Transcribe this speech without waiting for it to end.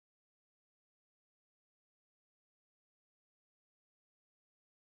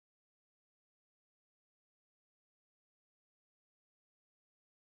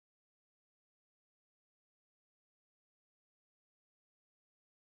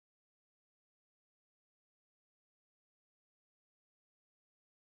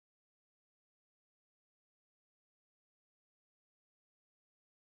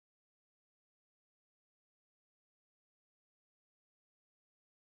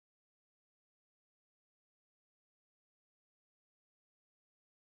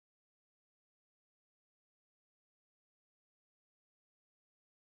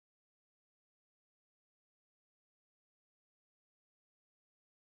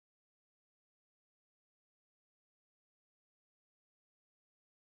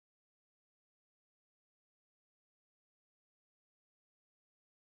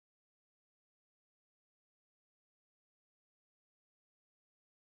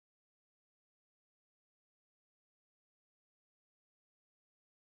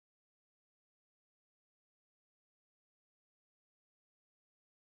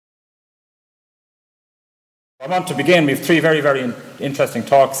I want to begin with three very interesting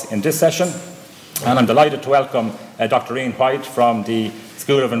talks in this session, and I'm delighted to welcome Dr. Iain White from the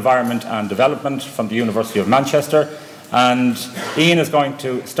School of Environment and Development from the University of Manchester. And Iain is going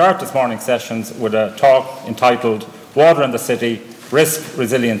to start this morning's sessions with a talk entitled Water in the City, Risk,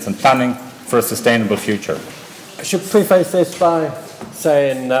 Resilience and Planning for a Sustainable Future. I should preface this by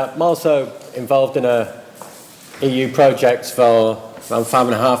saying that I'm also involved in a EU project for around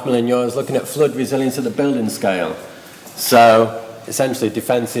 €5.5 million looking at flood resilience at the building scale. So essentially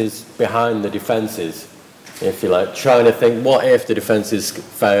defences behind the defences, if you like, trying to think what if the defences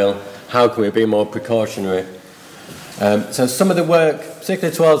fail, how can we be more precautionary. So some of the work,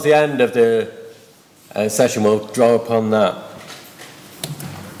 particularly towards the end of the session, will draw upon that.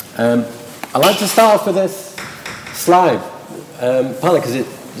 I'd like to start off with this slide, partly because it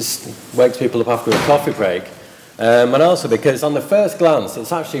just wakes people up after a coffee break, and also because on the first glance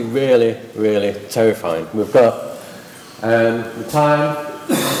it's actually really terrifying. We've got the time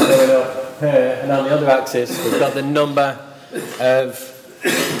going up here, and on the other axis we've got the number of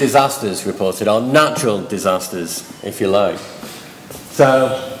disasters reported, or natural disasters, if you like.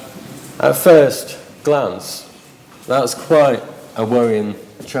 So, at first glance, that's quite a worrying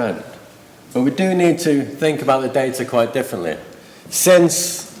trend. But we do need to think about the data quite differently.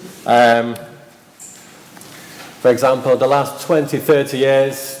 Since, for example, the last 20-30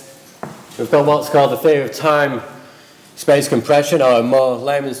 years, we've got what's called the theory of time-space compression, or in more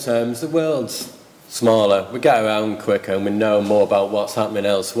layman's terms, the world's smaller, we get around quicker, and we know more about what's happening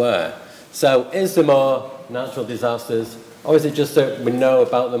elsewhere. So is there more natural disasters, or is it just that we know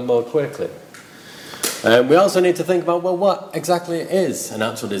about them more quickly? We also need to think about, well, what exactly is a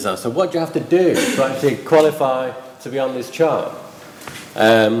natural disaster? What do you have to do to actually qualify to be on this chart?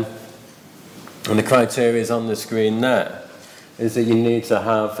 And the criteria is on the screen there, is that you need to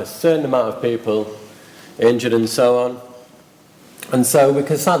have a certain amount of people injured and so on. And so we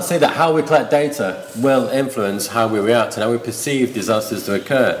can start to see that how we collect data will influence how we react and how we perceive disasters to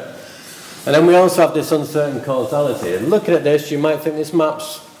occur. And then we also have this uncertain causality. And looking at this, you might think this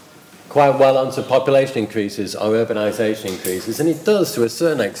maps quite well onto population increases or urbanisation increases, and it does to a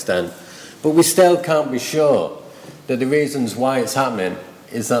certain extent. But we still can't be sure that the reasons why it's happening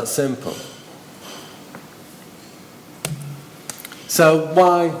is that simple. So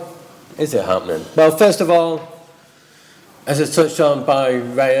why is it happening? Well, first of all, as was touched on by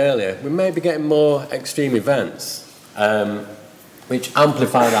Ray earlier, we may be getting more extreme events which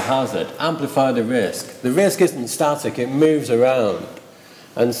amplify the hazard, amplify the risk. The risk isn't static, it moves around.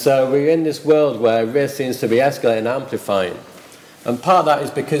 And so we're in this world where risk seems to be escalating and amplifying. And part of that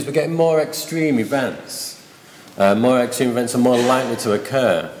is because we're getting more extreme events. More extreme events are more likely to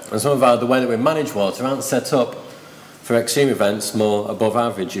occur. And some of the way that we manage water aren't set up for extreme events, more above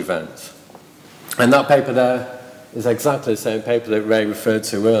average events. And that paper there is exactly the same paper that Ray referred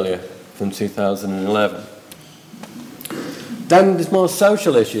to earlier from 2011. Then there's more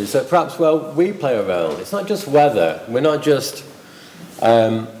social issues that perhaps, well, we play a role. It's not just weather. We're not just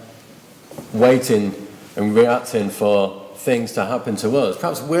waiting and reacting for things to happen to us.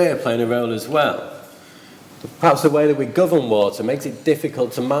 Perhaps we're playing a role as well. Perhaps the way that we govern water makes it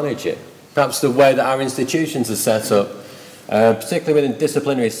difficult to manage it. Perhaps the way that our institutions are set up, particularly within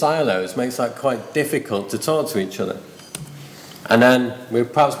disciplinary silos, makes that quite difficult to talk to each other. And then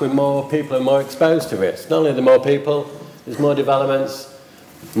perhaps with more people are more exposed to risk. Not only are there more people, there's more developments,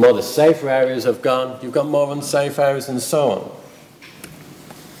 more the safer areas have gone, you've got more unsafe areas and so on.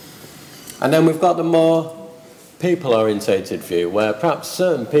 And then we've got the more people-orientated view, where perhaps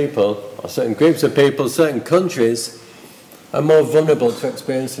certain people, or certain groups of people, certain countries, are more vulnerable to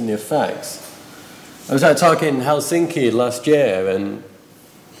experiencing the effects. I was talking in Helsinki last year, and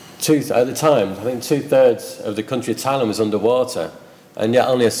at the time, I think 2/3 of the country of Thailand was underwater, and yet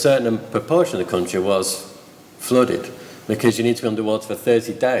only a certain proportion of the country was flooded, because you need to be underwater for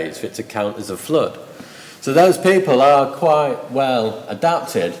 30 days for it to count as a flood. So those people are quite well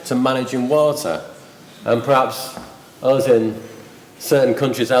adapted to managing water, and perhaps us in certain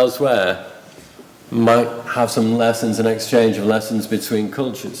countries elsewhere might have some lessons, an exchange of lessons between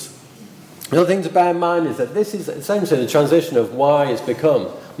cultures. The other thing to bear in mind is that this is essentially the transition of why it's become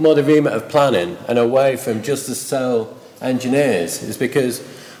more the remit of planning and away from just the sole engineers, is because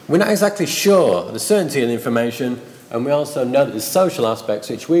we're not exactly sure of the certainty of the information, and we also know that there's social aspects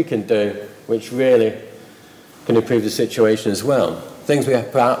which we can do which really can improve the situation as well. Things we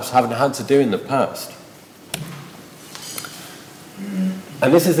perhaps haven't had to do in the past.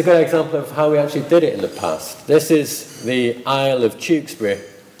 And this is a good example of how we actually did it in the past. This is the Isle of Tewkesbury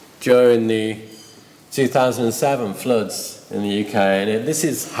during the 2007 floods in the UK, and this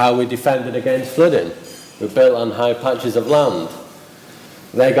is how we defended against flooding. were built on high patches of land.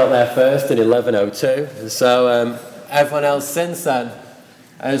 They got there first in 1102, so everyone else since then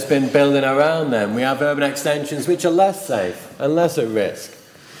has been building around them. We have urban extensions which are less safe and less at risk.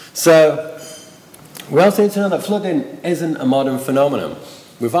 So we also need to know that flooding isn't a modern phenomenon.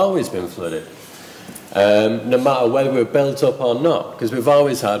 We've always been flooded, no matter whether we're built up or not, because we've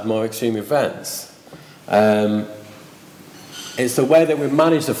always had more extreme events. It's the way that we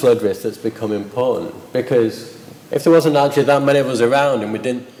manage the flood risk that's become important, because if there wasn't actually that many of us around and we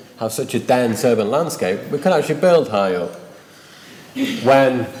didn't have such a dense urban landscape, we could actually build high up.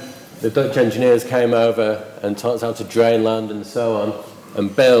 When the Dutch engineers came over and taught us how to drain land and so on,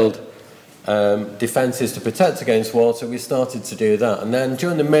 and build defences to protect against water, we started to do that. And then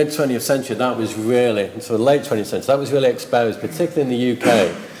during the mid-20th century, that was really, until the late 20th century, that was really exposed, particularly in the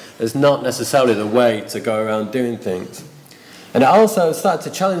UK, as not necessarily the way to go around doing things. And it also started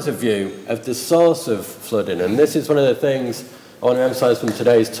to challenge the view of the source of flooding. And this is one of the things I want to emphasise from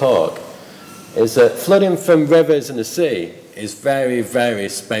today's talk, is that flooding from rivers and the sea is very, very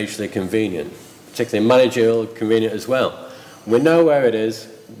spatially convenient, particularly managerial convenient as well. We know where it is,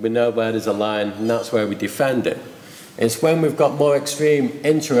 we know where there's a line, and that's where we defend it. It's when we've got more extreme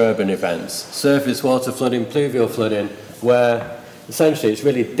interurban events, surface water flooding, pluvial flooding, where essentially it's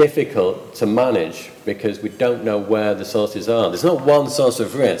really difficult to manage because we don't know where the sources are. There's not one source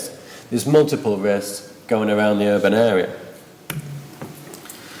of risk, there's multiple risks going around the urban area.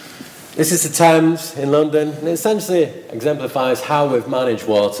 This is the Thames in London, and it essentially exemplifies how we've managed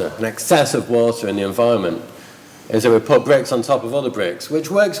water. An excess of water in the environment is that we put bricks on top of other bricks,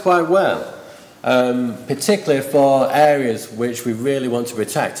 which works quite well, particularly for areas which we really want to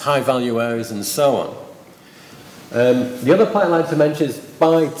protect, high-value areas and so on. The other point I'd like to mention is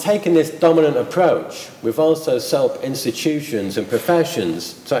by taking this dominant approach, we've also set up institutions and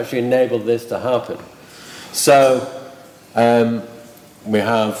professions to actually enable this to happen. So we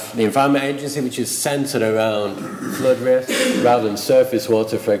have the Environment Agency, which is centred around flood risk rather than surface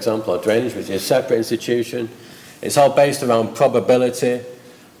water, for example, or drainage, which is a separate institution. It's all based around probability,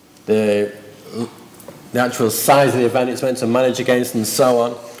 the actual size of the event it's meant to manage against, and so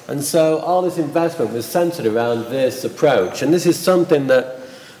on. And so all this investment was centred around this approach. And this is something that,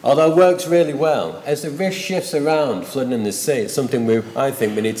 although it works really well, as the risk shifts around flooding in the sea, it's something I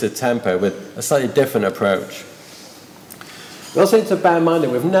think we need to temper with a slightly different approach. We also need to bear in mind that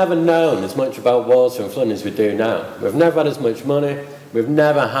we've never known as much about water and flooding as we do now. We've never had as much money, we've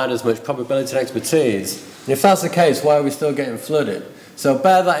never had as much probability and expertise. And if that's the case, why are we still getting flooded? So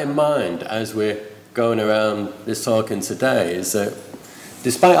bear that in mind as we're going around this talking today, is that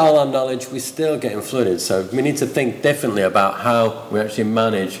despite all our knowledge, we're still getting flooded. So we need to think differently about how we actually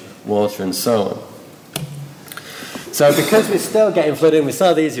manage water and so on. So because we're still getting flooded, we still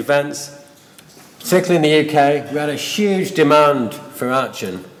have these events, particularly in the UK, we had a huge demand for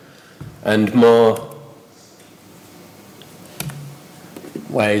action and more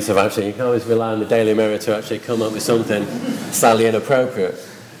ways of actually, you can always rely on the Daily Mirror to actually come up with something slightly inappropriate.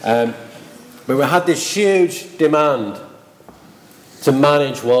 But we had this huge demand to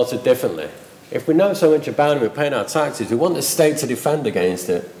manage water differently. If we know so much about it, we're paying our taxes, we want the state to defend against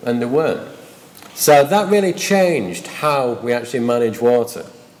it, and they weren't. So that really changed how we actually manage water.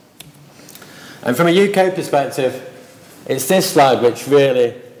 And from a UK perspective, it's this slide which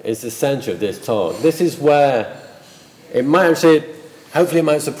really is the centre of this talk. This is where it might actually, hopefully it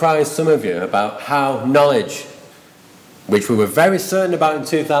might surprise some of you about how knowledge, which we were very certain about in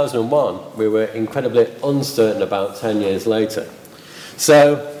 2001, we were incredibly uncertain about 10 years later.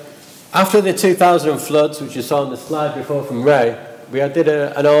 So after the 2000 floods, which you saw on the slide before from Ray, we did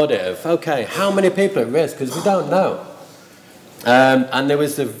an audit of, okay, how many people at risk? Because we don't know. And there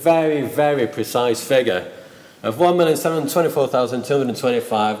was a very, very precise figure of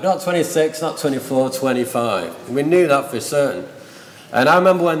 1,724,225, not 26, not 24, 25. We knew that for certain. And I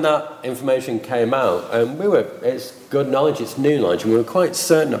remember when that information came out, and it's good knowledge, it's new knowledge, and we were quite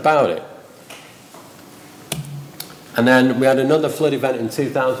certain about it. And then we had another flood event in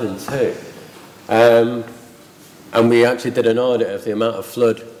 2002. And we actually did an audit of the amount of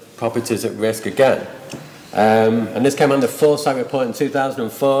flood properties at risk again. And this came on the Foresight report in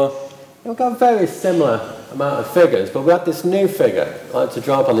 2004. We've got a very similar amount of figures, but we had this new figure I'd like to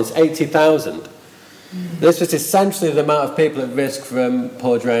draw upon, this 80,000. This was essentially the amount of people at risk from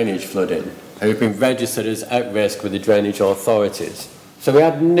poor drainage flooding who've been registered as at risk with the drainage authorities. So we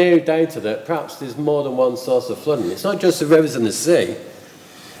had new data that perhaps there's more than one source of flooding. It's not just the rivers and the sea,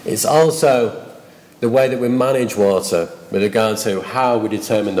 it's also the way that we manage water with regard to how we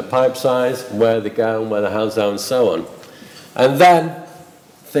determine the pipe size, where they go, and where the houses are, and so on. And then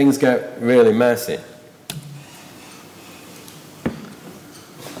things get really messy.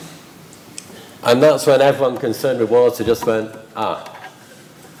 And that's when everyone concerned with water just went,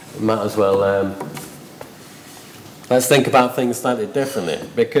 might as well, let's think about things slightly differently.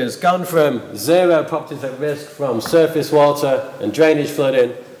 Because gone from 0 properties at risk from surface water and drainage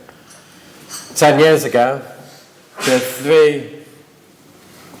flooding 10 years ago to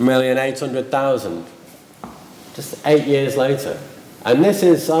 3,800,000 just 8 years later. And this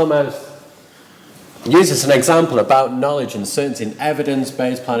is almost used as an example about knowledge and certainty in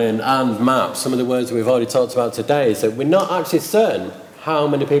evidence-based planning and maps. Some of the words we've already talked about today is that we're not actually certain how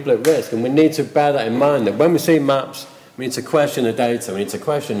many people are at risk, and we need to bear that in mind, that when we see maps, we need to question the data, we need to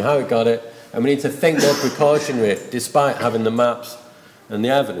question how it got it, and we need to think more precautionary despite having the maps and the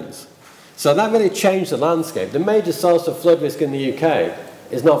evidence. So that really changed the landscape. The major source of flood risk in the UK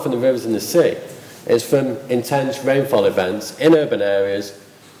is not from the rivers and the sea. It's from intense rainfall events in urban areas,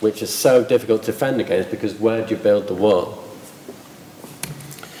 which are so difficult to defend against, because where do you build the wall?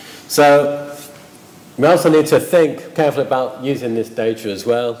 So we also need to think carefully about using this data as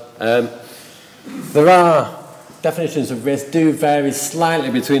well. There are definitions of risk do vary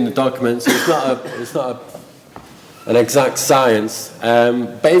slightly between the documents. It's not an exact science,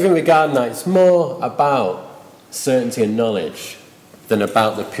 but even regarding that, it's more about certainty and knowledge than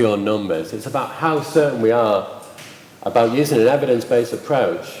about the pure numbers. It's about how certain we are about using an evidence-based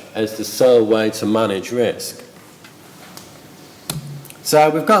approach as the sole way to manage risk.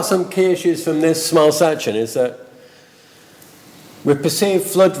 So we've got some key issues from this small section, is that we perceive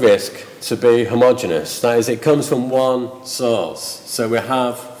flood risk to be homogeneous. That is, it comes from one source. So we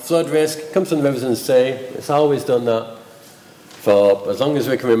have flood risk, it comes from the rivers and the sea. It's always done that for as long as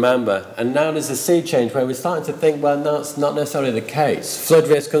we can remember. And now there's a sea change where we're starting to think, well, that's not necessarily the case. Flood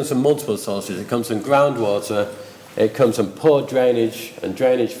risk comes from multiple sources. It comes from groundwater, it comes from poor drainage and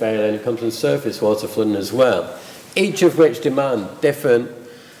drainage failure, and it comes from surface water flooding as well, each of which demand different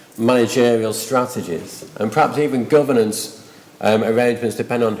managerial strategies and perhaps even governance arrangements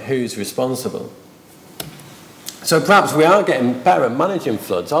depending on who's responsible. So perhaps we are getting better at managing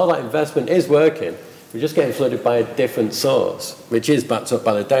floods. All that investment is working. We're just getting flooded by a different source, which is backed up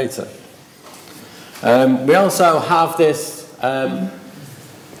by the data. We also have this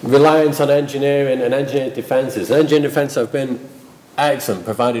reliance on engineering and engineered defences. Engineered defences have been excellent,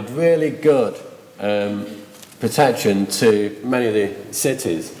 provided really good protection to many of the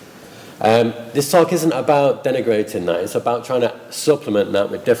cities. This talk isn't about denigrating that, it's about trying to supplement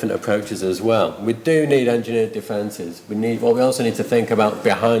that with different approaches as well. We do need engineered defences. We also need to think about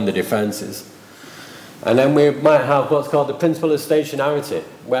behind the defences. And then we might have what's called the principle of stationarity,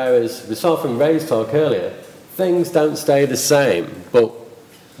 whereas we saw from Ray's talk earlier, things don't stay the same, but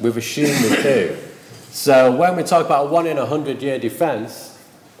we've assumed they do. So when we talk about a 1 in 100 year defence,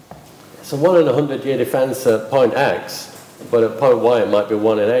 it's a 1 in 100 year defence at point X, but at point Y it might be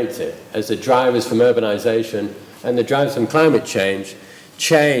 1 in 80, as the drivers from urbanisation and the drivers from climate change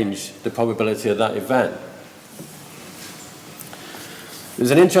the probability of that event.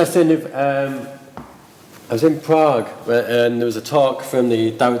 There's an interesting, I was in Prague, and there was a talk from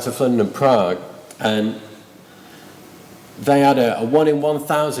the director of London and Prague, and they had a 1 in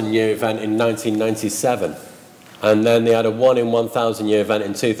 1,000 year event in 1997, and then they had a 1 in 1,000 year event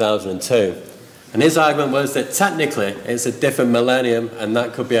in 2002. And his argument was that technically it's a different millennium and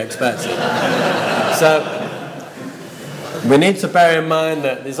that could be expected. So we need to bear in mind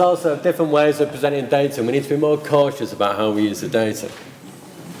that there's also different ways of presenting data, and we need to be more cautious about how we use the data.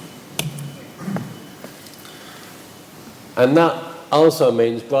 And that also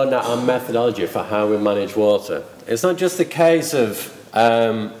means broadening out our methodology for how we manage water. It's not just a case of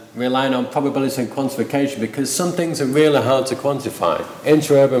relying on probability and quantification, because some things are really hard to quantify.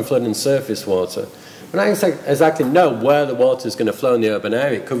 Intra-urban flooding and surface water. We don't exactly know where the water is going to flow in the urban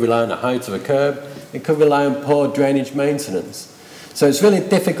area. It could rely on the height of a curb. It could rely on poor drainage maintenance. So it's really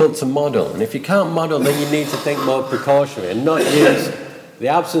difficult to model. And if you can't model, then you need to think more precautionary and not use the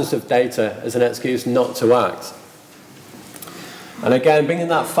absence of data as an excuse not to act. And again, bringing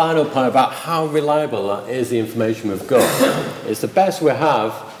that final point about how reliable that is the information we've got. It's the best we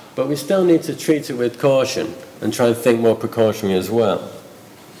have, but we still need to treat it with caution and try and think more precautionary as well.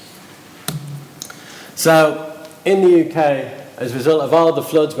 So, in the UK, as a result of all the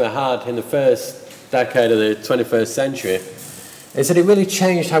floods we had in the first decade of the 21st century, is that it really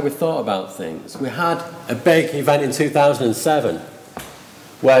changed how we thought about things. We had a big event in 2007,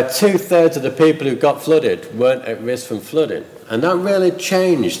 where 2/3 of the people who got flooded weren't at risk from flooding. And that really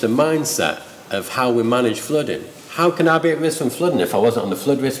changed the mindset of how we manage flooding. How can I be at risk from flooding if I wasn't on the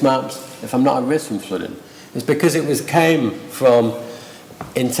flood risk maps, if I'm not at risk from flooding? It's because it came from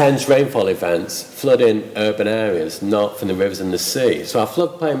intense rainfall events flooding urban areas, not from the rivers and the sea. So our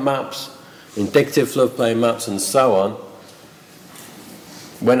floodplain maps indicative floodplain maps and so on,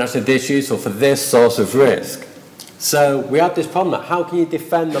 when actually this useful for this source of risk. So we have this problem that how can you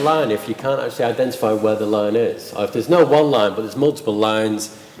defend the line if you can't actually identify where the line is? Or if there's no one line but there's multiple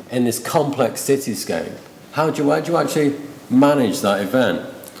lines in this complex cityscape, how do you actually manage that event?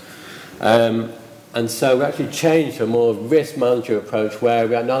 And so we actually changed to a more risk management approach where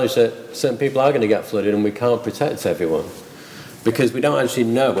we acknowledge that certain people are going to get flooded and we can't protect everyone because we don't actually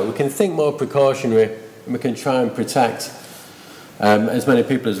know. But we can think more precautionary and we can try and protect as many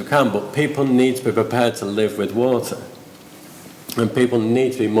people as we can. But people need to be prepared to live with water. And people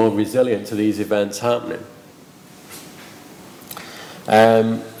need to be more resilient to these events happening.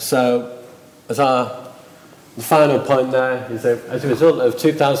 So as the final point there is that as a result of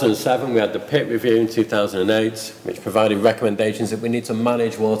 2007, we had the PIT review in 2008, which provided recommendations that we need to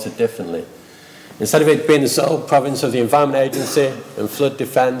manage water differently. Instead of it being the sole province of the Environment Agency and flood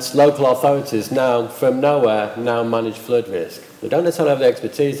defence, local authorities now, from nowhere, now manage flood risk. They don't necessarily have the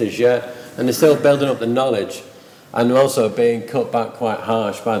expertise as yet, and they're still building up the knowledge, and also being cut back quite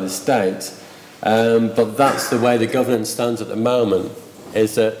harsh by the state. But that's the way the governance stands at the moment,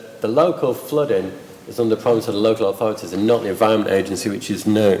 is that the local flooding is under the province of the local authorities and not the Environment Agency, which is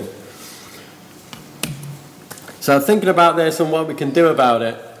new. So thinking about this and what we can do about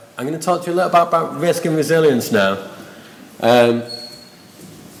it, I'm going to talk to you a little about risk and resilience now, and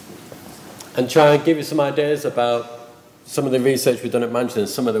try and give you some ideas about some of the research we've done at Manchester and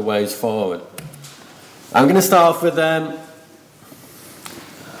some of the ways forward. I'm going to start off with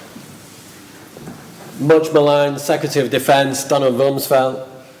much maligned Secretary of Defence Donald Rumsfeld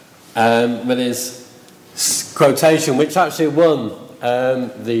with his quotation, which actually won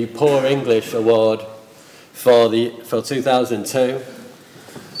the Poor English Award for 2002.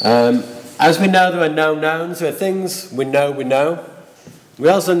 As we know, there are known knowns. There are things we know we know. We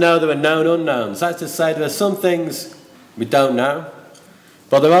also know there are known unknowns. That's to say there are some things we don't know,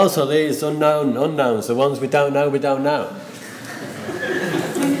 but there are also these unknown unknowns, the ones we don't know we don't know.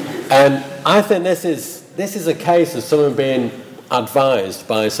 And I think this is a case of someone being advised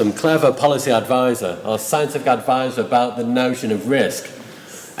by some clever policy advisor or scientific advisor about the notion of risk,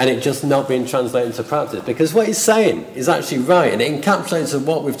 and it just not being translated into practice, because what he's saying is actually right, and it encapsulates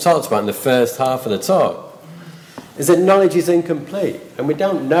what we've talked about in the first half of the talk, is that knowledge is incomplete, and we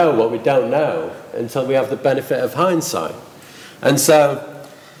don't know what we don't know until we have the benefit of hindsight. And so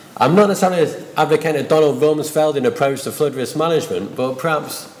I'm not necessarily advocating a Donald Rumsfeldian approach to flood risk management, but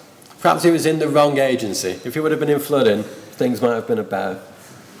perhaps he was in the wrong agency. If he would have been in flooding, things might have been about.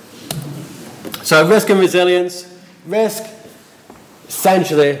 So risk and resilience. Risk,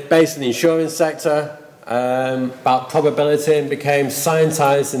 essentially based in the insurance sector, about probability, and became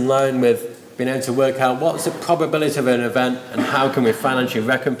scientised in line with being able to work out what's the probability of an event and how can we financially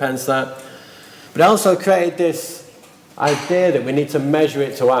recompense that. But it also created this idea that we need to measure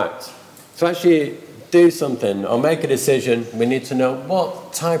it to act. To actually do something or make a decision, we need to know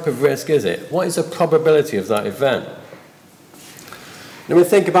what type of risk is it? What is the probability of that event? When we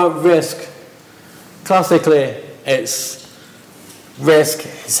think about risk, classically it's risk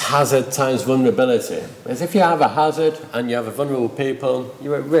is hazard times vulnerability. As if you have a hazard and you have a vulnerable people,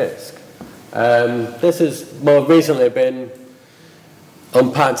 you're at risk. This has more recently been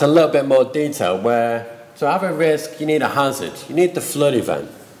unpacked in a little bit more detail, where to have a risk you need a hazard, you need the flood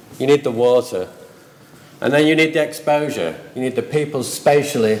event, you need the water, and then you need the exposure, you need the people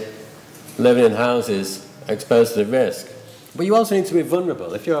spatially living in houses exposed to the risk. But you also need to be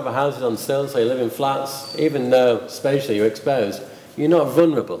vulnerable. If you have a house on stilts or you live in flats, even though spatially you're exposed, you're not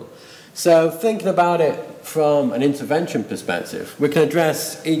vulnerable. So thinking about it from an intervention perspective, we can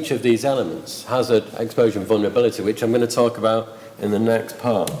address each of these elements, hazard, exposure and vulnerability, which I'm going to talk about in the next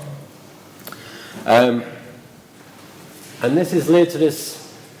part. And this is led to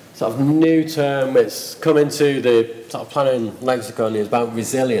this sort of new term that's come into the sort of planning lexicon, is about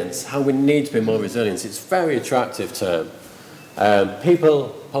resilience, how we need to be more resilient. It's a very attractive term.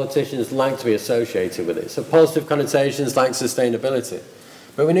 Politicians like to be associated with it. So positive connotations like sustainability.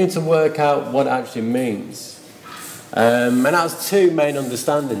 But we need to work out what it actually means. And that's two main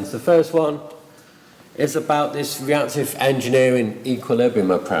understandings. The first one is about this reactive engineering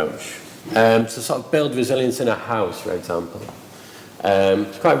equilibrium approach. To sort of build resilience in a house, for example.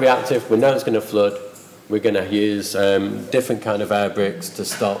 It's quite reactive. We know it's going to flood. We're going to use different kind of air bricks to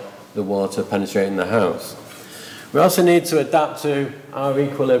stop the water penetrating the house. We also need to adapt to our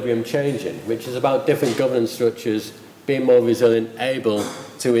equilibrium changing, which is about different governance structures being more resilient, able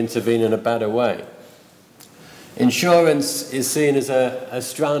to intervene in a better way. Insurance is seen as a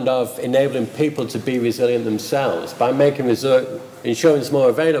strand of enabling people to be resilient themselves. By making insurance more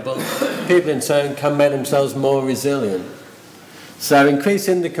available, people in turn can make themselves more resilient. So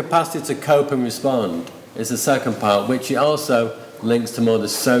increasing the capacity to cope and respond is the second part, which also links to more the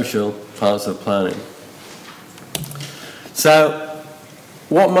social parts of planning. So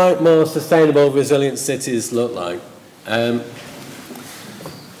what might more sustainable, resilient cities look like?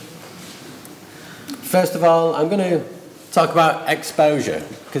 First of all, I'm going to talk about exposure,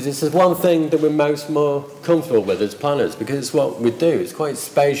 because this is one thing that we're most more comfortable with as planners, because it's what we do. It's quite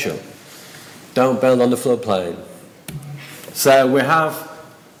spatial. Don't build on the floodplain. So we have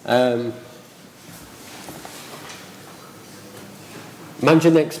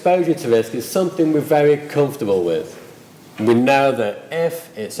managing exposure to risk is something we're very comfortable with. We know that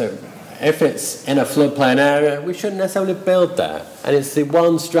if it's in a floodplain area, we shouldn't necessarily build there. And it's the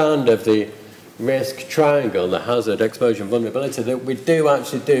one strand of the risk triangle, the hazard, exposure and vulnerability, that we do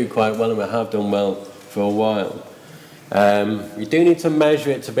actually do quite well, and we have done well for a while. You do need to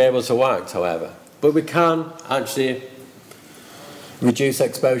measure it to be able to act, however. But we can actually reduce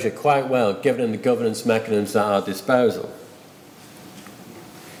exposure quite well, given the governance mechanisms at our disposal.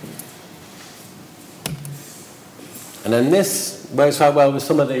 And then this works quite well with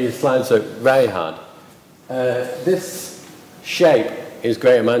some of the slides that Ray had. This shape is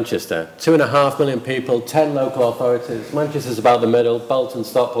Greater Manchester. 2.5 million people, 10 local authorities. Manchester's about the middle, Bolton,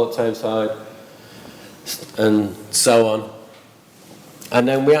 Stockport, Townside, and so on. And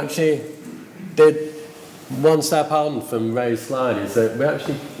then we actually did one step on from Ray's slide, is that we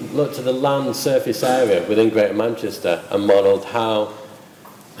actually looked at the land surface area within Greater Manchester and modelled how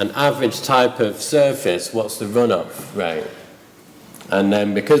an average type of surface, what's the runoff rate. And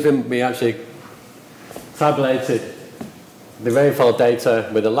then because we actually tabulated the rainfall data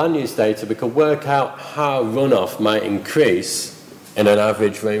with the land use data, we could work out how runoff might increase in an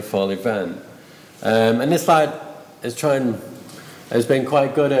average rainfall event. And this slide has been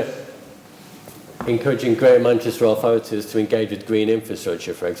quite good at encouraging Greater Manchester authorities to engage with green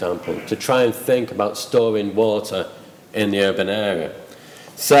infrastructure, for example, to try and think about storing water in the urban area.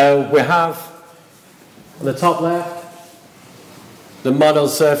 So we have, on the top left, the model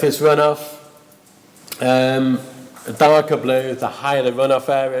surface runoff. Darker blue, the higher the runoff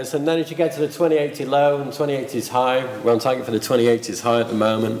areas, and then as you get to the 2080 low and 2080s high, we're on target for the 2080s high at the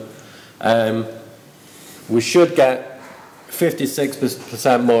moment, we should get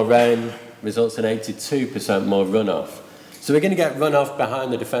 56% more rain, results in 82% more runoff. So we're going to get runoff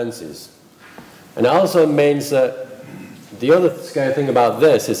behind the defences. And it also means that the other scary thing about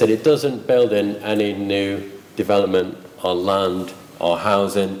this is that it doesn't build in any new development or land or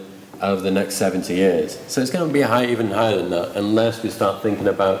housing over the next 70 years. So it's going to be even higher than that unless we start thinking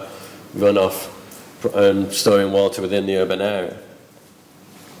about runoff and storing water within the urban area.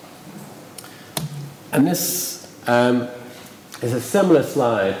 And this is a similar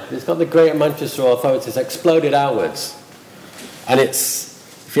slide. It's got the Greater Manchester authorities exploded outwards. And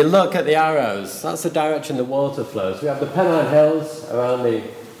if you look at the arrows, that's the direction the water flows. We have the Pennine Hills around the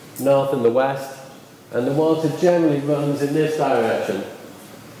north and the west, and the water generally runs in this direction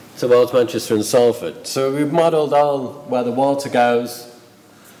towards Manchester and Salford. So we've modelled all where the water goes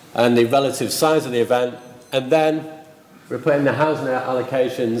and the relative size of the event, and then we're putting the housing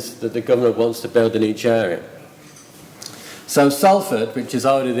allocations that the government wants to build in each area. So Salford, which is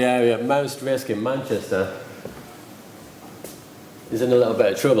already the area at most risk in Manchester, is in a little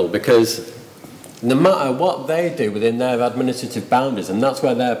bit of trouble, because no matter what they do within their administrative boundaries, and that's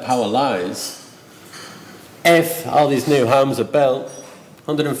where their power lies, if all these new homes are built,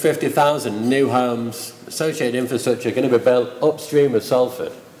 150,000 new homes, associated infrastructure are going to be built upstream of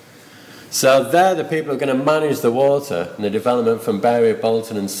Salford. So they're the people who are going to manage the water and the development from Bury,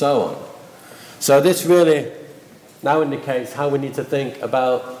 Bolton and so on. So this really now indicates how we need to think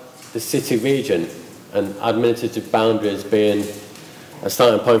about the city region and administrative boundaries being a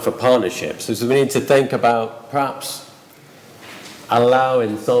starting point for partnerships. So we need to think about perhaps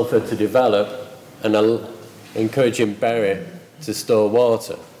allowing Salford to develop and encouraging Bury to store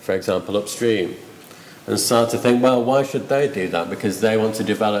water, for example, upstream, and start to think, well, why should they do that? Because they want to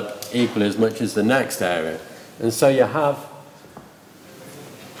develop equally as much as the next area. And so you have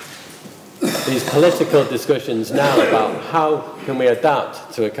these political discussions now about how can we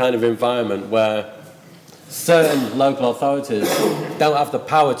adapt to a kind of environment where certain local authorities don't have the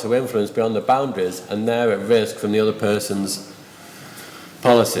power to influence beyond the boundaries, and they're at risk from the other person's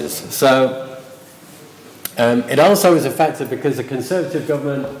policies. So it also is effective because the Conservative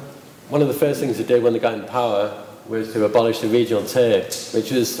government, one of the first things they did when they got in power was to abolish the regional tier,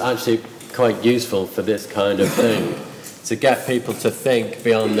 which was actually quite useful for this kind of thing, to get people to think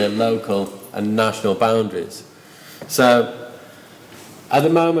beyond their local and national boundaries. So At the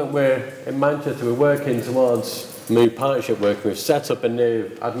moment, we're in Manchester, we're working towards new partnership work. We've set up a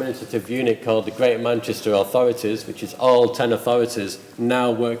new administrative unit called the Greater Manchester Authorities, which is all 10 authorities now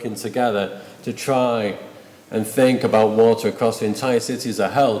working together to try and think about water across the entire city as a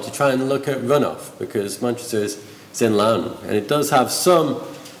whole, to try and look at runoff, because Manchester is inland, and it does have some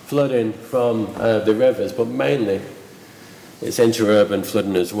flooding from the rivers, but mainly it's interurban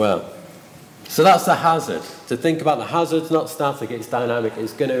flooding as well. So that's the hazard. To think about the hazard's not static, it's dynamic,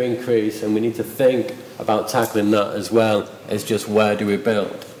 it's going to increase, and we need to think about tackling that as well as just where do we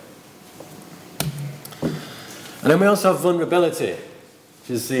build. And then we also have vulnerability, which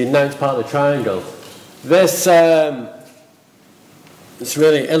is the next part of the triangle. This it's a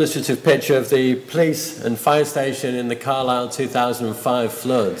really illustrative picture of the police and fire station in the Carlisle 2005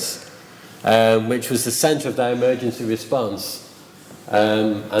 floods, which was the centre of their emergency response.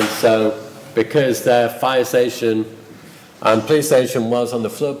 And so, because their fire station and police station was on the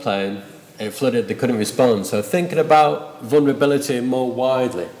floodplain, it flooded, they couldn't respond. So thinking about vulnerability more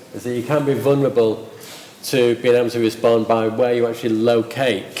widely is that you can be vulnerable to being able to respond by where you actually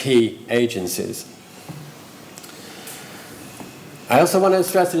locate key agencies. I also want to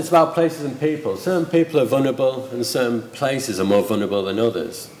stress that it's about places and people. Certain people are vulnerable and certain places are more vulnerable than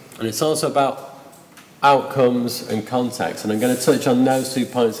others. And it's also about outcomes and context, and I'm going to touch on those 2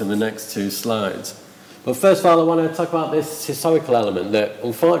 points in the next 2 slides. But first of all, I want to talk about this historical element that,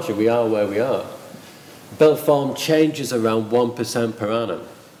 unfortunately, we are where we are. Built form changes around 1% per annum.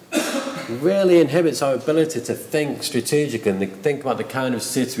 It really inhibits our ability to think strategically and think about the kind of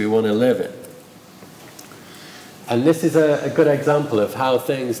city we want to live in. And this is a good example of how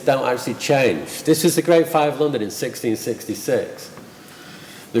things don't actually change. This was the Great Fire of London in 1666.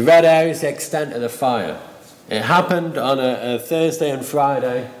 The red area is the extent of the fire. It happened on a Thursday and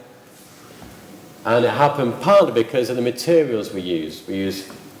Friday, and it happened partly because of the materials we used. We used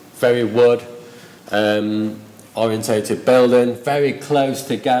very wood-orientated building, very close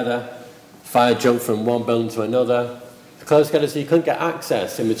together. Fire jumped from one building to another, close together so you couldn't get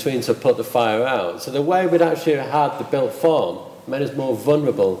access in between to put the fire out. So the way we'd actually had the built form made us more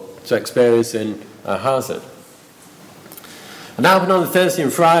vulnerable to experiencing a hazard. And that happened on the Thursday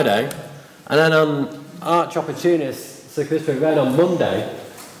and Friday, and then on IRCHSS, Sir Christopher Wren on Monday,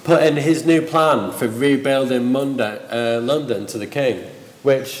 put in his new plan for rebuilding London to the King,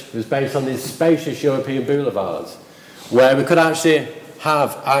 which was based on these spacious European boulevards, where we could actually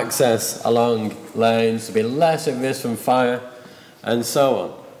have access along lanes to be less at risk from fire, and so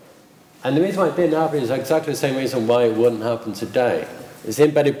on. And the reason why it didn't happen is exactly the same reason why it wouldn't happen today. It's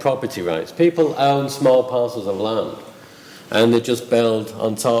embedded property rights. People own small parcels of land, and they just build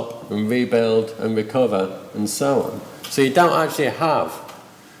on top and rebuild and recover and so on. So you don't actually have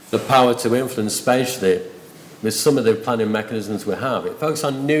the power to influence spatially with some of the planning mechanisms we have. It focuses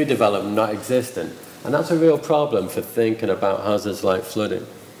on new development, not existing. And that's a real problem for thinking about hazards like flooding.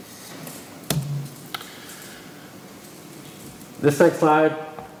 This next slide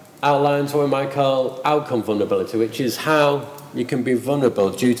outlines what we might call outcome vulnerability, which is how you can be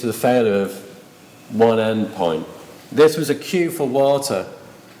vulnerable due to the failure of one endpoint. This was a queue for water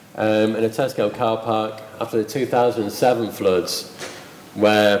in a Tesco car park after the 2007 floods,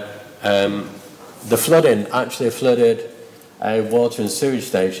 where the flooding actually flooded a water and sewage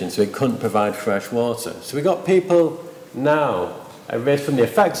station, so it couldn't provide fresh water. So we've got people now at risk from the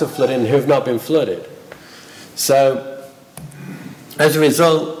effects of flooding who have not been flooded. So as a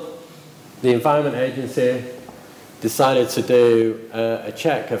result, the Environment Agency decided to do a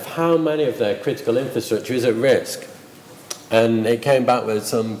check of how many of their critical infrastructure is at risk. And it came back with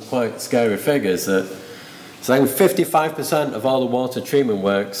some quite scary figures that saying 55% of all the water treatment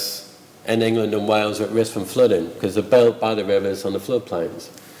works in England and Wales are at risk from flooding because they're built by the rivers on the floodplains.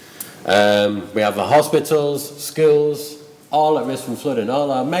 We have the hospitals, schools, all at risk from flooding, all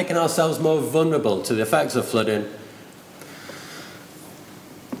are making ourselves more vulnerable to the effects of flooding.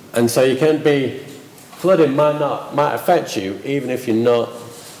 And so you can be, flooding might affect you even if you're not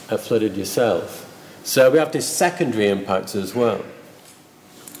flooded yourself. So we have these secondary impacts as well.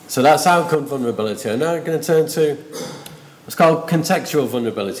 So that's outcome vulnerability. And now I'm going to turn to what's called contextual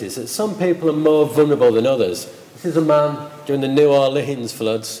vulnerabilities. That some people are more vulnerable than others. This is a man during the New Orleans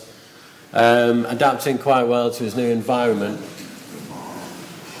floods, adapting quite well to his new environment.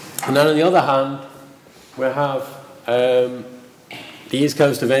 And then on the other hand, we have the east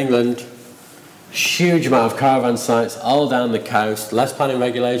coast of England, huge amount of caravan sites all down the coast, less planning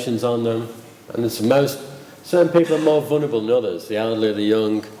regulations on them. And certain people are more vulnerable than others, the elderly, the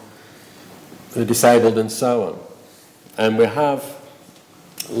young, the disabled, and so on. And we have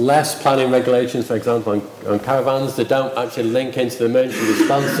less planning regulations, for example, on caravans. They don't actually link into the emergency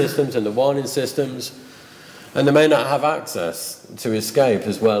response systems and the warning systems. And they may not have access to escape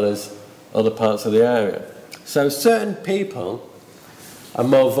as well as other parts of the area. So certain people are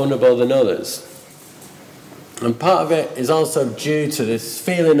more vulnerable than others. And part of it is also due to this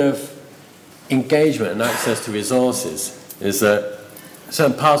feeling of engagement and access to resources, is that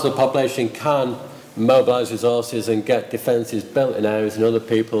certain parts of the population can mobilise resources and get defences built in areas and other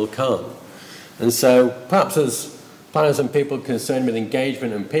people can't. And so perhaps as planners and people concerned with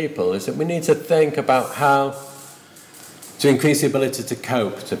engagement and people, is that we need to think about how to increase the ability to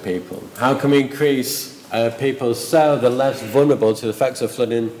cope to people. How can we increase people so they're less vulnerable to the effects of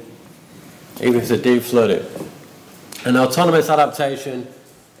flooding, even if they're deep flooding. And autonomous adaptation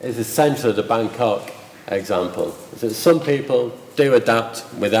is essentially the Bangkok example. Is that some people do adapt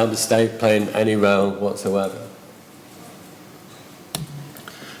without the state playing any role whatsoever.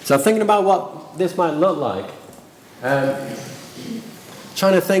 So thinking about what this might look like,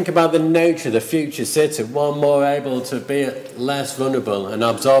 trying to think about the nature of the future city, one more able to be less vulnerable and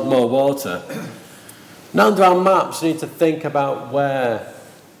absorb more water. Now under our maps, we need to think about where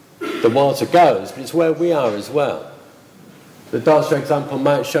the water goes, but it's where we are as well. The dots, for example,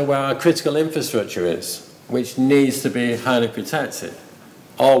 might show where our critical infrastructure is, which needs to be highly protected.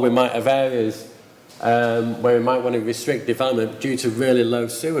 Or we might have areas where we might want to restrict development due to really low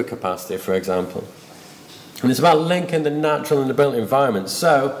sewer capacity, for example. And it's about linking the natural and the built environment.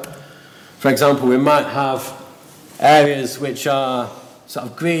 So, for example, we might have areas which are sort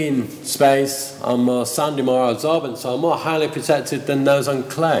of green space, are more sandy, more absorbent, so are more highly protected than those on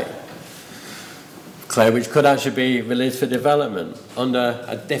clay. Clay which could actually be released for development under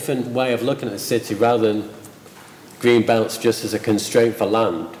a different way of looking at the city rather than green belts just as a constraint for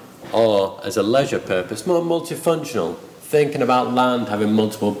land or as a leisure purpose, more multifunctional, thinking about land having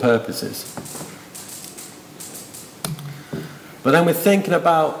multiple purposes. But then we're thinking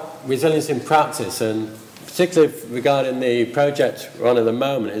about resilience in practice, and particularly regarding the project we're on at the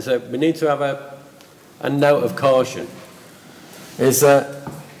moment, is that we need to have a note of caution. Is that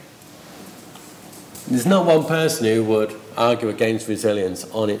there's not one person who would argue against resilience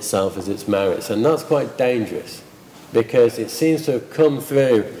on itself as its merits, and that's quite dangerous because it seems to have come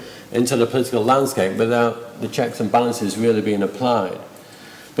through into the political landscape without the checks and balances really being applied.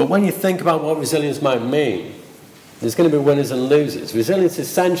 But when you think about what resilience might mean, there's going to be winners and losers. Resilience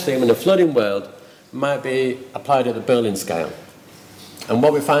essentially in a flooding world might be applied at the building scale. And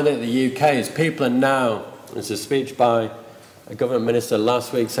what we find in the UK is people are now, there's a speech by a government minister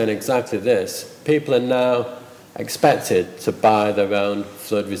last week saying exactly this, people are now expected to buy their own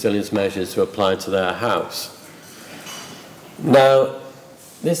flood resilience measures to apply to their house. Now,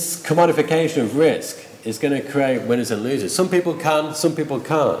 this commodification of risk is going to create winners and losers. Some people can, some people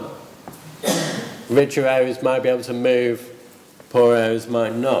can't. Richer areas might be able to move, poor areas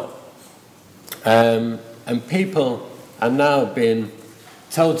might not. And people are now being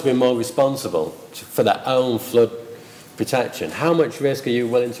told to be more responsible for their own flood protection. How much risk are you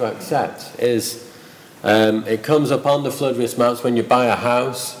willing to accept? It comes up on the flood risk maps when you buy a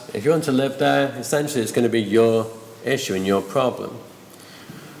house. If you want to live there, essentially it's going to be your issue and your problem.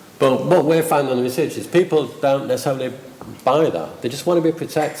 But what we're finding on the research is people don't necessarily buy that. They just want to be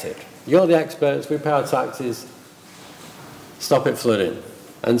protected. You're the experts, we pay our taxes, stop it flooding.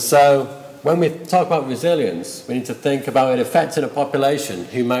 And so when we talk about resilience, we need to think about it affecting a population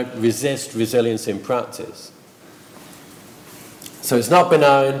who might resist resilience in practice. So it's not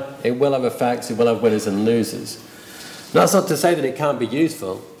benign, it will have effects, it will have winners and losers. That's not to say that it can't be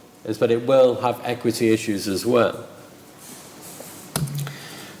useful, it's that it will have equity issues as well.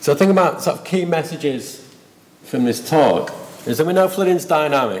 So think about sort of key messages from this talk, is that we know flooding's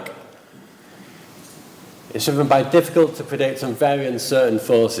dynamic. It's driven by difficult to predict and very uncertain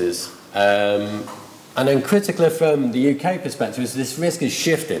forces. And then critically from the UK perspective, is this risk has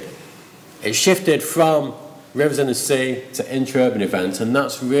shifted. It's shifted from rivers and the sea to intra-urban events, and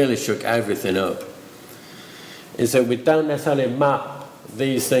that's really shook everything up. Is that we don't necessarily map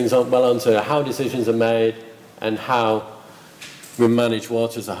these things well onto how decisions are made and how we manage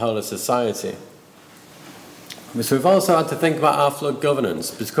water as a whole of society. So we've also had to think about our flood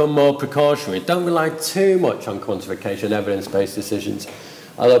governance, become more precautionary. Don't rely too much on quantification, evidence-based decisions.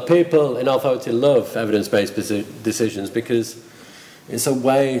 Although people in authority love evidence-based decisions because it's a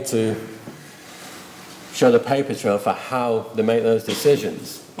way to show the paper trail for how they make those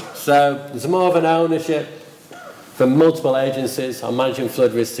decisions. So there's more of an ownership from multiple agencies on managing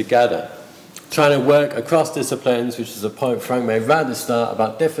flood risks together, trying to work across disciplines, which is a point Frank made right at the start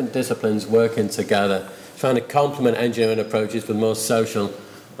about different disciplines working together, trying to complement engineering approaches with more social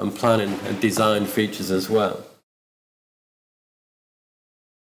and planning and design features as well.